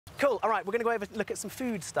Cool. All right, we're going to go over and look at some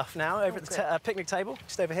food stuff now over at the picnic table,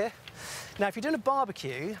 just over here. Now, if you're doing a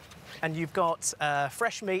barbecue and you've got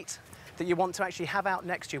fresh meat that you want to actually have out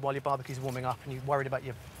next to you while your barbecue's warming up and you're worried about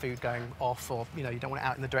your food going off, or you don't want it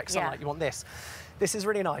out in the direct sunlight, you want this. This is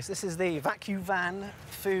really nice. This is the Vacuvan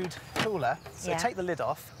food cooler. So take the lid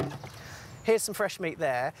off. Here's some fresh meat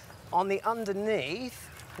there. On the underneath,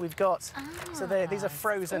 we've got, these are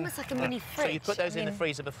frozen. Almost like a mini fridge. So you put those in the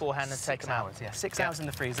freezer beforehand and take them out? Yeah, 6 hours in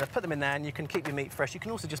the freezer. Put them in there and you can keep your meat fresh. You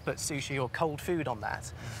can also just put sushi or cold food on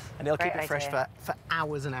that and it'll keep it fresh for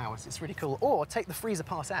hours and hours. It's really cool. Or take the freezer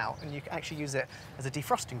part out and you can actually use it as a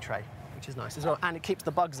defrosting tray, which is nice as well. And it keeps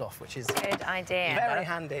the bugs off, which is good idea. Very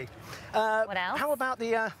handy. What else? How about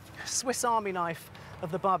the Swiss Army knife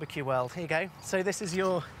of the barbecue world? Here you go. So this is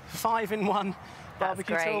your 5-in-1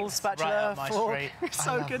 barbecue tools, spatula, fork. It's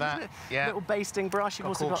so good, isn't it? Yeah. Little basting brush. You've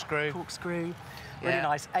also got corkscrew. Really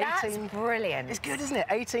nice. That's brilliant. It's good, isn't it?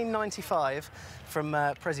 $18.95 from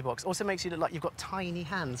Prezzybox. Also makes you look like you've got tiny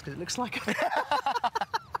hands because it looks like.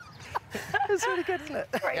 It's really good, isn't it?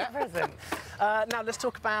 Great present. Now let's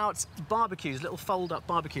talk about barbecues, little fold-up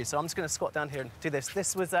barbecues. So I'm just going to squat down here and do this.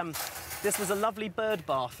 This was a lovely bird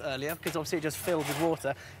bath earlier because obviously it just filled with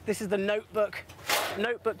water. This is the notebook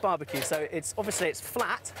barbecue. So it's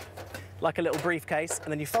flat, like a little briefcase,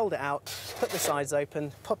 and then you fold it out, put the sides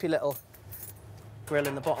open, pop your little grill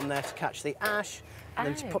in the bottom there to catch the ash, and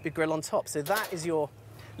then just pop your grill on top. So that is your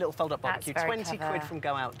little fold-up barbecue. 20 quid from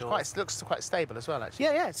Go Outdoors. Looks quite stable as well, actually.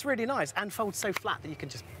 Yeah, it's really nice and folds so flat that you can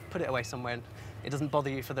just put it away somewhere and it doesn't bother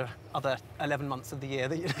you for the other 11 months of the year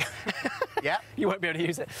that you won't be able to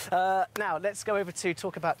use it. Now let's go over to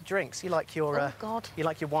talk about drinks. You like your you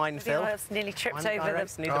like your wine, Phil? I nearly tripped over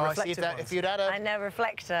the reflective if you'd had a I know,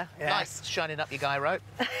 reflector. nice shining up your guy rope.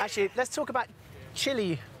 Actually, let's talk about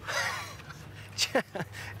chili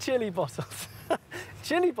bottles.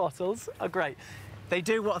 Chili bottles are great. They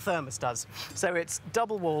do what a thermos does. So it's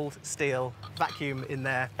double-walled steel, vacuum in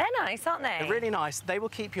there. They're nice, aren't they? They're really nice. They will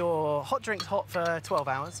keep your hot drinks hot for 12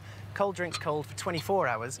 hours, cold drinks cold for 24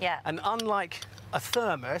 hours. Yeah. And unlike a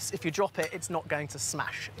thermos, if you drop it, it's not going to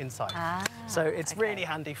smash inside. So it's really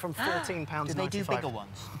handy from £14.95. Do they do bigger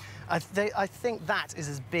ones? I think that is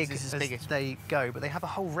as big as they go, but they have a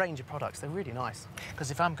whole range of products. They're really nice. Because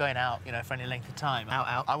if I'm going out, for any length of time,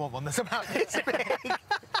 I want one that's about this big.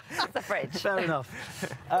 It's the fridge. Fair enough.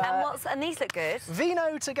 And these look good.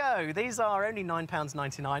 Vino to go. These are only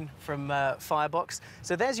 £9.99 from Firebox.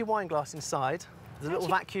 So there's your wine glass inside. There's a little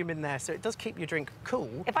vacuum in there, so it does keep your drink cool.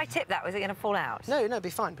 If I tip that, was it going to fall out? No, it'll be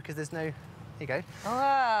fine because there's no. Here you go.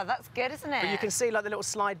 Oh, that's good, isn't it? But you can see like the little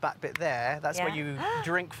slide back bit there. That's where you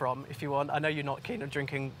drink from if you want. I know you're not keen on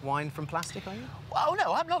drinking wine from plastic, are you? Well,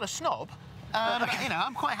 no, I'm not a snob.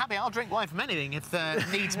 I'm quite happy. I'll drink wine from anything if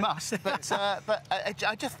needs must. But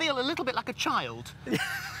I just feel a little bit like a child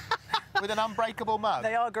with an unbreakable mug.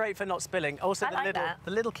 They are great for not spilling. Also,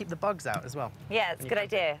 the lid will keep the bugs out as well. Yeah, it's a good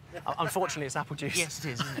idea. Unfortunately, it's apple juice. Yes,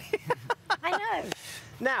 it is, isn't it? I know.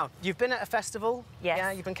 Now, you've been at a festival. Yes.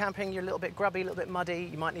 Yeah, you've been camping. You're a little bit grubby, a little bit muddy.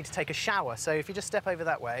 You might need to take a shower. So if you just step over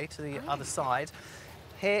that way to the other side,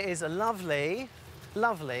 here is a lovely,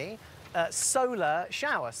 lovely solar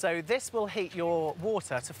shower. So this will heat your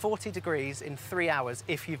water to 40 degrees in 3 hours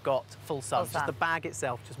if you've got full sun. Just the bag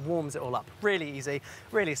itself just warms it all up. Really easy,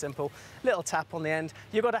 really simple. Little tap on the end.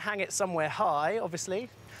 You've got to hang it somewhere high, obviously,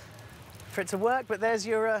 for it to work. But there's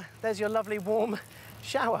your lovely warm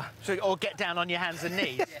shower. So, or get down on your hands and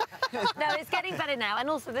knees. No, it's getting better now. And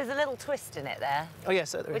also there's a little twist in it there. Oh,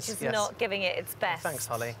 yes, there is. Which is not giving it its best. Thanks,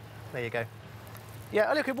 Holly. There you go. Yeah,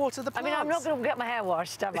 oh, look, it water the plants. I mean, I'm not going to get my hair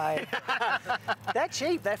washed, am I? They're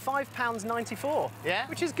cheap. They're £5.94. Yeah?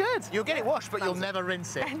 Which is good. You'll get it washed, but you'll never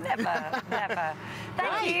rinse it. Never, never.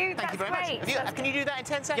 Thank you. Thank you very great. much. Can you do that in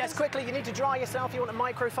 10 seconds? Yes, quickly. You need to dry yourself. You want a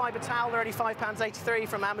microfiber towel. They're only £5.83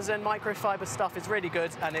 from Amazon. Microfiber stuff is really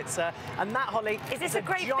good, and it's and that, Holly, is this a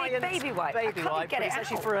great big baby wipe? Baby I can't wipe. get it It's out.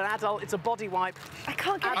 actually for an adult. It's a body wipe. I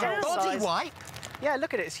can't get it out. A body wipe? Yeah,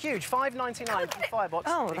 look at it. It's huge. £5.99 from Firebox.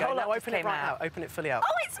 Oh, there you go. now Open it right out. Open it fully out.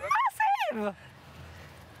 Oh, it's massive!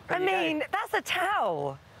 I mean, that's a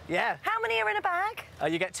towel. Yeah. How many are in a bag?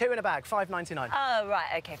 You get 2 in a bag, £5.99. Oh, right.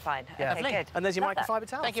 OK, fine. Yeah. OK, good. And there's your Love that. microfiber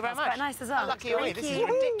towel. Thank you very much. Quite nice as well. How lucky are we? This is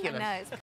ridiculous. I know, it's